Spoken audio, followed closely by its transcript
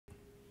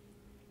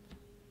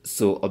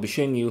So I'll be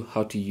showing you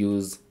how to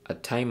use a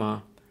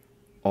timer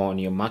on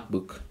your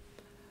MacBook.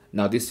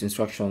 Now these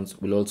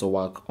instructions will also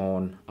work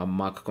on a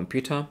Mac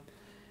computer,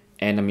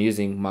 and I'm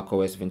using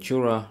macOS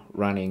Ventura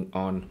running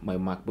on my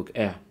MacBook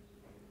Air.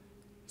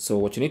 So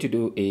what you need to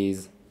do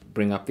is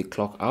bring up the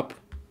clock app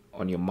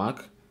on your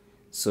Mac.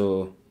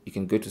 So you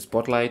can go to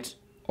Spotlight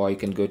or you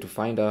can go to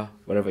Finder,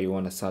 wherever you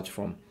want to search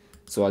from.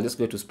 So I'll just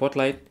go to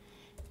Spotlight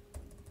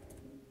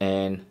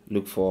and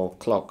look for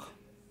clock.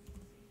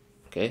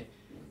 Okay,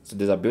 so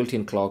there's a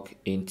built-in clock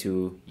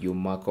into your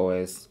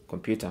macOS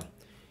computer.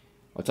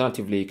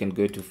 Alternatively, you can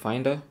go to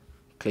Finder,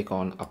 click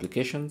on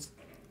Applications,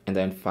 and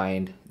then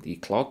find the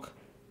clock.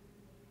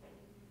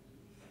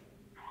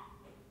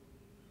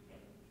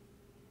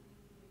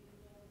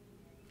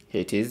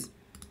 Here it is.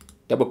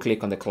 Double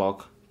click on the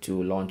clock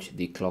to launch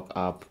the clock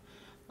app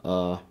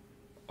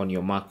on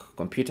your Mac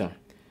computer.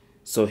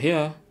 So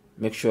here,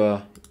 make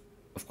sure,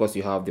 of course,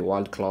 you have the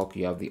world clock,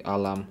 you have the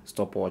alarm,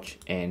 stopwatch,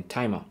 and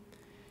timer.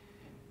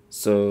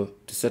 So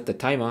to set the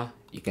timer,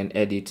 you can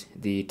edit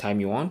the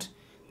time you want.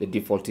 The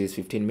default is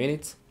 15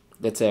 minutes.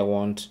 Let's say I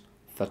want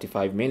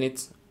 35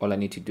 minutes. All I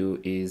need to do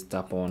is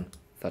tap on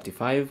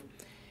 35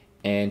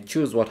 and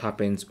choose what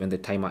happens when the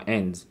timer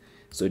ends.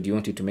 So do you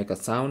want it to make a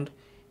sound?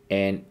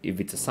 And if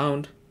it's a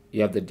sound,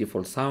 you have the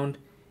default sound.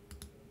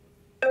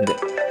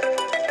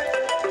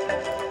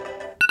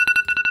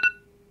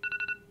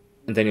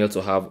 And then you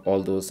also have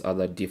all those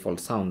other default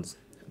sounds,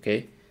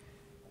 okay?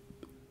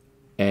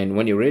 And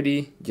when you're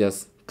ready,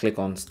 just click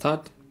on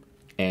Start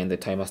and the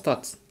timer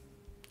starts.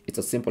 It's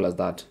as simple as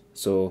that.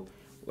 So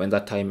when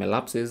that time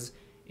elapses,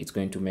 it's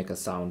going to make a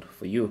sound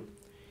for you.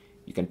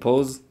 You can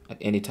pause at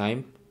any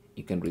time,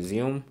 you can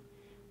resume,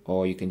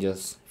 or you can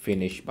just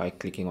finish by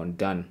clicking on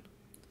Done.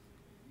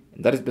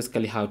 And that is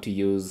basically how to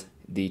use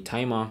the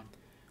timer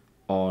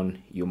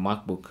on your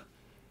MacBook.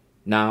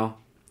 Now,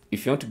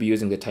 if you want to be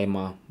using the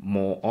timer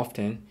more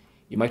often,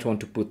 you might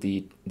want to put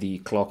the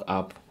clock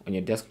app on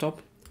your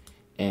desktop.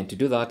 And to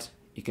do that,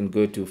 you can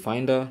go to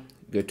Finder,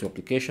 go to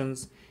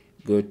Applications,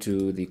 go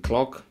to the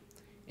clock,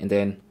 and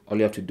then all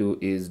you have to do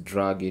is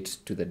drag it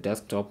to the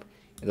desktop,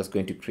 and that's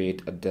going to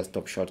create a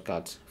desktop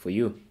shortcut for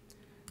you.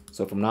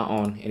 So from now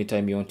on,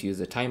 anytime you want to use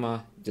the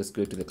timer, just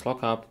go to the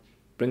clock app,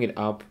 bring it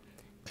up,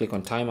 click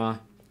on timer,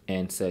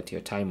 and set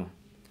your timer.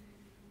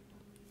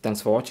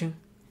 Thanks for watching.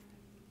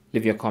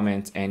 Leave your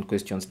comments and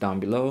questions down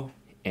below,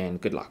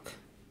 and good luck.